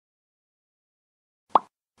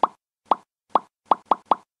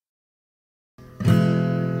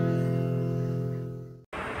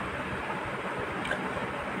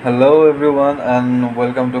Hello everyone and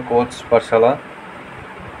welcome to Coach Parshala.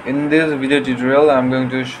 In this video tutorial I am going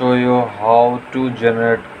to show you how to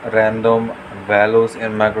generate random values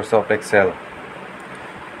in Microsoft Excel.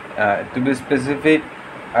 To be specific,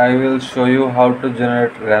 I will show you how to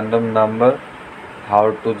generate random number, how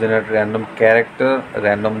to generate random character,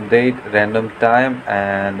 random date, random time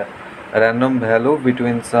and random value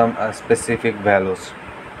between some specific values.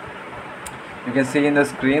 You can see in the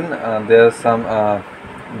screen there's some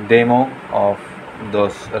demo of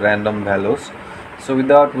those random values. So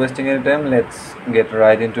without wasting any time, let's get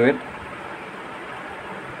right into it.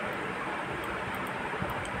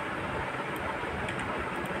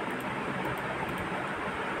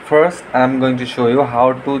 First, I'm going to show you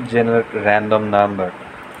how to generate random number.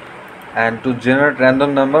 And to generate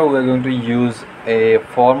random number, we're going to use a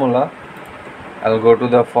formula. I'll go to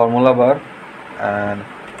the formula bar, and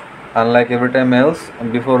unlike every time else,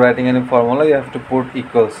 before writing any formula you have to put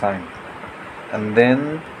equal sign and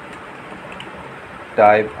then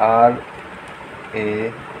type RAND.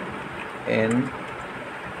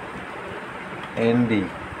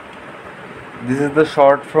 This is the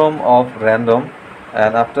short form of random,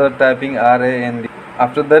 and after typing RAND,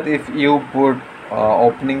 after that if you put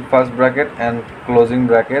opening first bracket and closing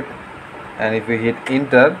bracket, and if you hit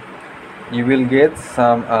enter, you will get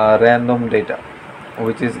some random data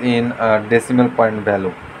which is in decimal point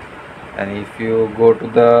value. And if you go to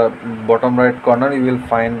the bottom right corner, you will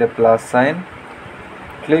find a plus sign.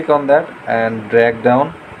 Click on that and drag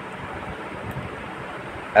down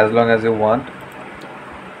as long as you want,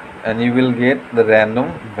 and you will get the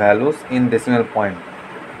random values in decimal point.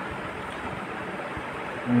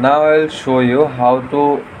 Now I will show you how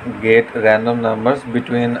to get random numbers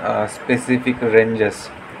between specific ranges.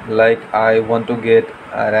 Like I want to get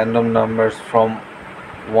random numbers from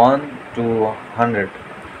 1 to 100.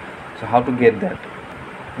 So how to get that?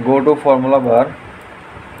 Go to formula bar,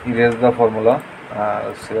 erase the formula,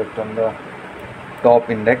 select on the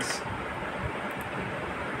top index,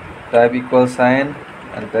 type equal sign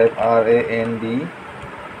and type RANDBETWEEN.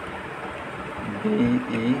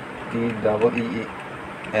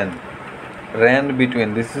 Rand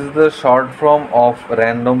between. This is the short form of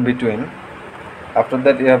random between. After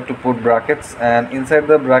that you have to put brackets, and inside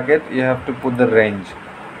the bracket you have to put the range.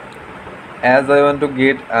 As I want to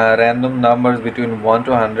get random numbers between 1 to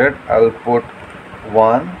 100, I will put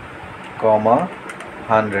 1,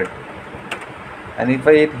 100. And if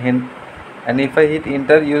I hit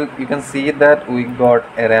enter, you can see that we got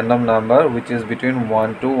a random number which is between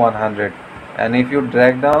 1 to 100. And if you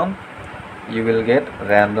drag down, you will get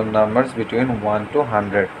random numbers between 1 to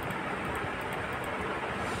 100.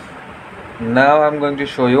 Now I'm going to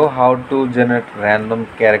show you how to generate random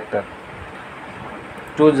character.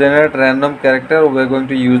 To generate random character, we're going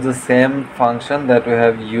to use the same function that we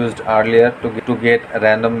have used earlier to get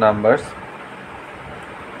random numbers.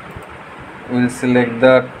 We'll select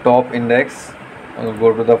the top index, we'll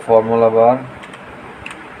go to the formula bar,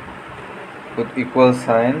 put equal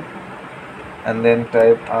sign and then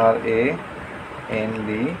type RAND.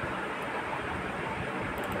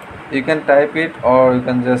 You can type it, or you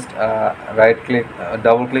can just right click,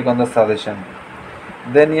 double click on the suggestion.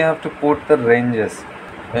 Then you have to put the ranges.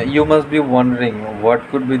 You must be wondering what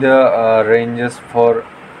could be the ranges for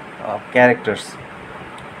characters.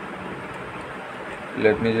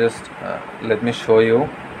 Let me show you.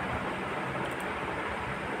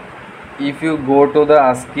 If you go to the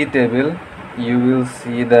ASCII table, you will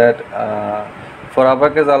see that for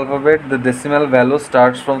uppercase alphabet the decimal value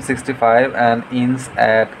starts from 65 and ends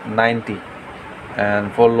at 90,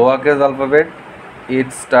 and for lowercase alphabet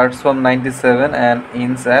it starts from 97 and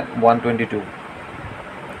ends at 122.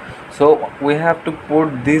 So we have to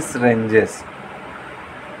put these ranges.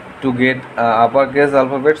 To get uppercase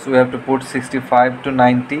alphabets, we have to put 65 to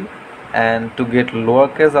 90, and to get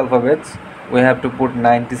lowercase alphabets, we have to put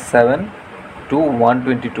 97 to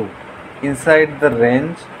 122 inside the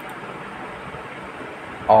range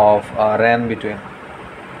of rand between.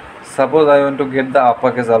 Suppose I want to get the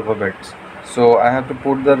uppercase alphabets, so I have to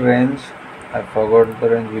put the range. I forgot the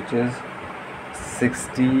range, which is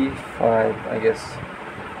 65, I guess,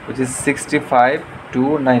 which is 65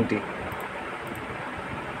 to 90.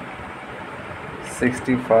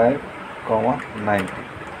 65, 90.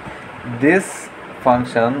 This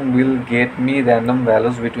function will get me random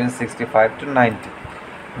values between 65 to 90.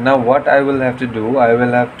 Now what I will have to do, I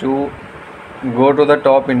will have to go to the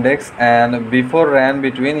top index, and before rand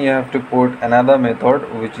between you have to put another method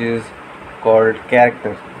which is called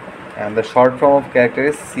character, and the short form of character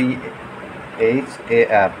is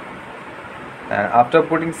CHAR. And after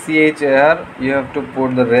putting CHAR, you have to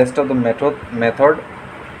put the rest of the method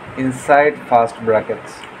inside first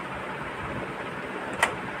brackets,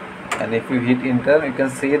 and if you hit enter, you can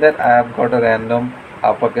see that I have got a random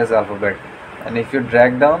uppercase alphabet. And if you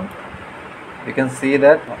drag down, you can see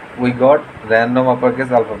that we got random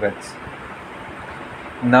uppercase alphabets.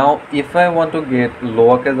 Now if I want to get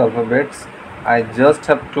lowercase alphabets, I just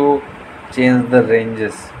have to change the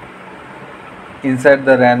ranges inside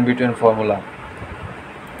the RANDBETWEEN formula.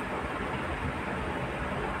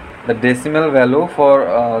 The decimal value for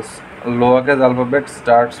lowercase alphabet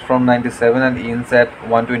starts from 97 and ends at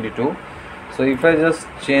 122. So if I just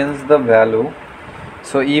change the value,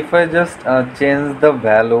 change the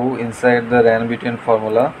value inside the RANDBETWEEN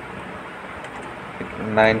formula,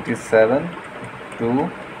 97 to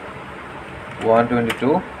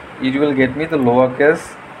 122, it will get me the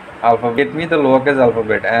lowercase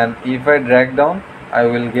alphabet, and if I drag down, I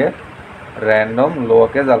will get random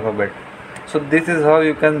lowercase alphabet. So this is how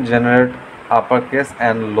you can generate uppercase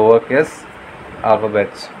and lowercase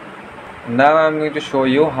alphabets. Now I am going to show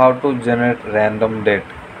you how to generate random date.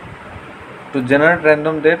 To generate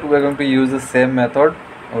random date, we are going to use the same method,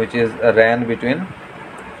 which is a RANDBETWEEN.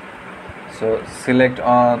 So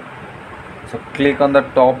click on the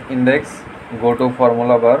top index, go to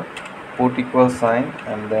formula bar, put equal sign,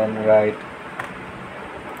 and then write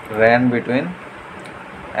RANDBETWEEN,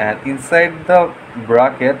 and inside the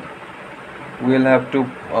bracket we will have to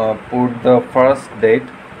put the first date,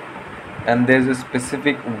 and there is a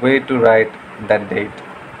specific way to write that date.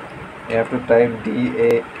 You have to type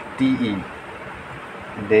DATE,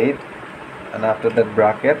 date, and after that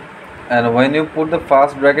bracket. And when you put the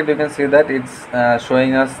first bracket, you can see that it's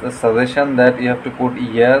showing us a suggestion that you have to put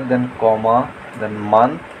year, then comma, then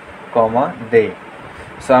month, comma, day.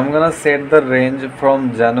 So I'm gonna set the range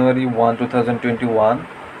from January 1, 2021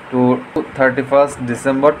 to 31st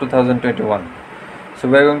December 2021. So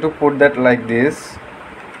we're going to put that like this: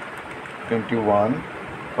 21,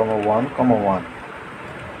 1, 1,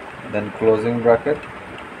 then closing bracket,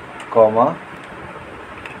 comma,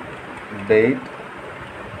 date,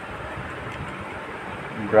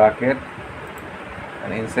 bracket,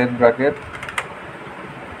 and inside bracket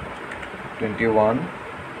 21,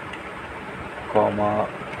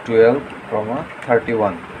 12,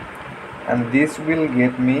 31, and this will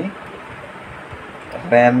get me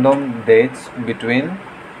random dates between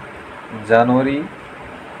 1st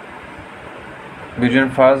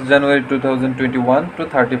January 2021 to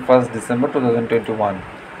 31st December 2021.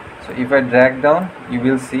 So if I drag down, you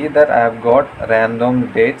will see that I have got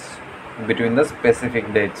random dates between the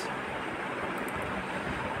specific dates.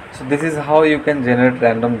 So this is how you can generate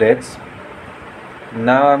random dates.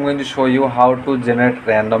 Now I'm going to show you how to generate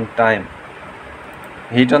random time.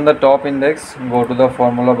 Hit on the top index, go to the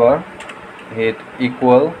formula bar, hit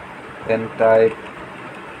equal, then type,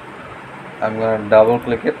 I'm going to double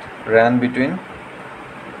click it, RANDBETWEEN,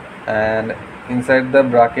 and inside the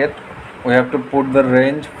bracket we have to put the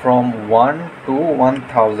range from 1 to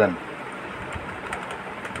 1000.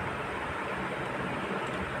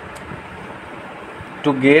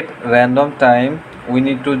 To get random time, we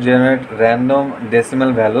need to generate random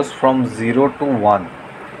decimal values from 0 to 1,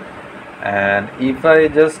 and if I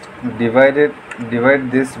just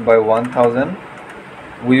divide this by 1000,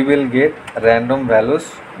 we will get random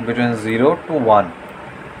values between 0 to 1.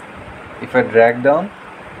 If I drag down,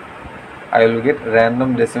 I will get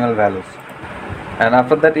random decimal values. And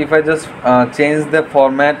after that, if I just change the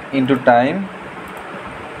format into time,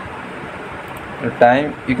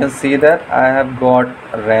 you can see that I have got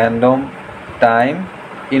random time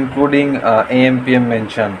including AM PM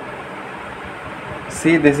mention.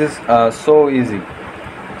 See, this is so easy.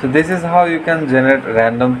 So this is how you can generate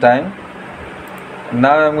random time.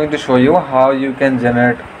 Now I'm going to show you how you can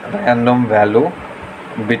generate random value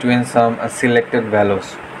between some selected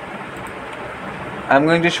values. I'm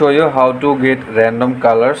going to show you how to get random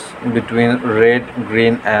colors between red,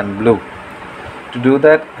 green and blue. To do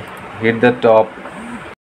that, hit the top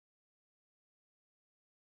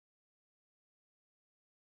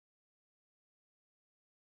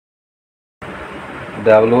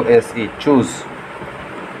WSE, choose,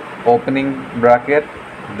 opening bracket,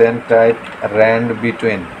 then type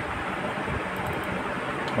RANDBETWEEN.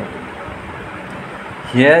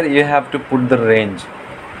 Here you have to put the range.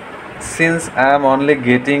 Since I am only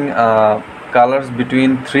getting colors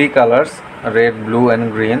between 3 colors, red, blue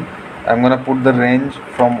and green, I'm gonna put the range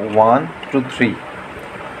from 1 to 3,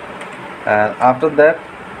 and after that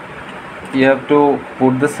you have to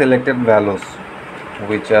put the selected values,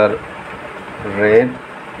 which are red,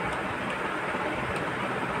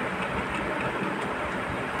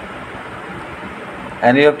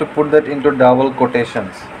 and you have to put that into double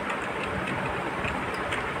quotations.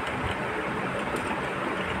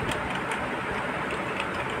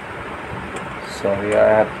 sorry,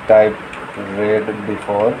 I had typed red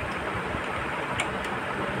before.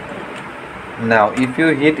 Now if you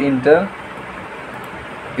hit enter,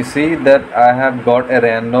 you see that I have got a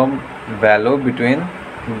random value between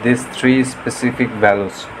these three specific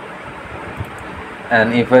values,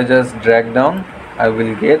 and if I just drag down, I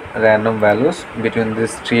will get random values between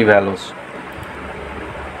these three values.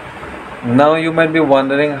 Now you might be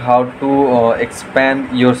wondering how to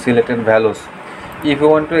expand your selected values. If you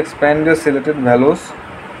want to expand your selected values,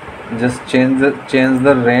 just change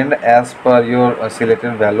the rand as per your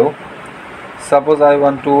selected value. Suppose I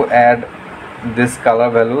want to add this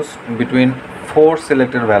color values between 4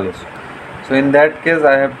 selected values. So in that case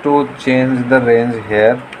I have to change the range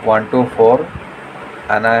here 1 to 4,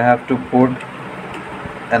 and I have to put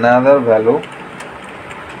another value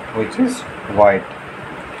which is white.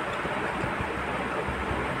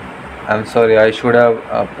 I'm sorry, I should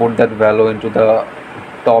have put that value into the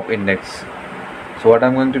top index. So what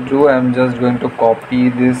I'm going to do, I'm just going to copy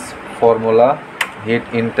this formula, hit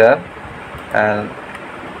enter, and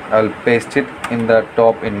I'll paste it in the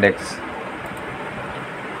top index.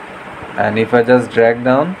 And if I just drag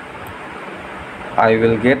down, I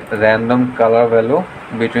will get random color value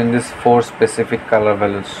between these 4 specific color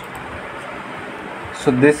values.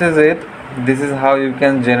 So this is it. This is how you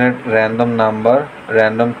can generate random number,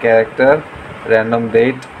 random character, random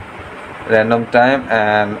date, random time,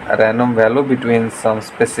 and a random value between some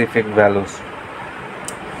specific values.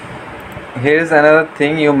 Here is another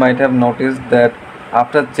thing you might have noticed, that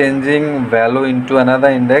after changing value into another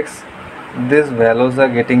index, these values are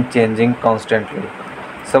getting changing constantly.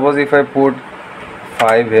 Suppose if I put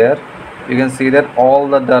 5 here, you can see that all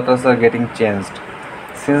the data are getting changed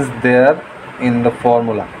since they are in the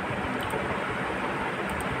formula.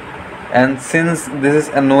 And since this is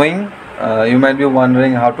annoying, you might be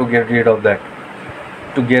wondering how to get rid of that.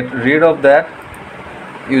 To get rid of that,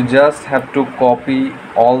 you just have to copy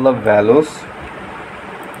all the values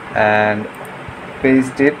and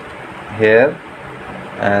paste it here,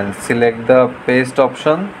 and select the paste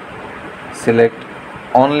option, select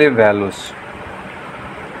only values,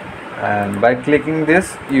 and by clicking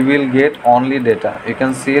this you will get only data. You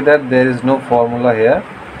can see that there is no formula here,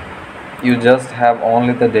 you just have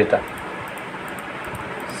only the data.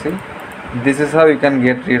 See, this is how you can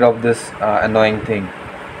get rid of this annoying thing.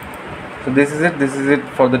 So this is it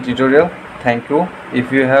for the tutorial. Thank you.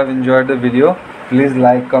 If you have enjoyed the video, please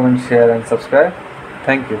like, comment, share and subscribe.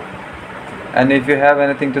 Thank you. And if you have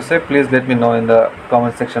anything to say, please let me know in the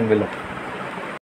comment section below.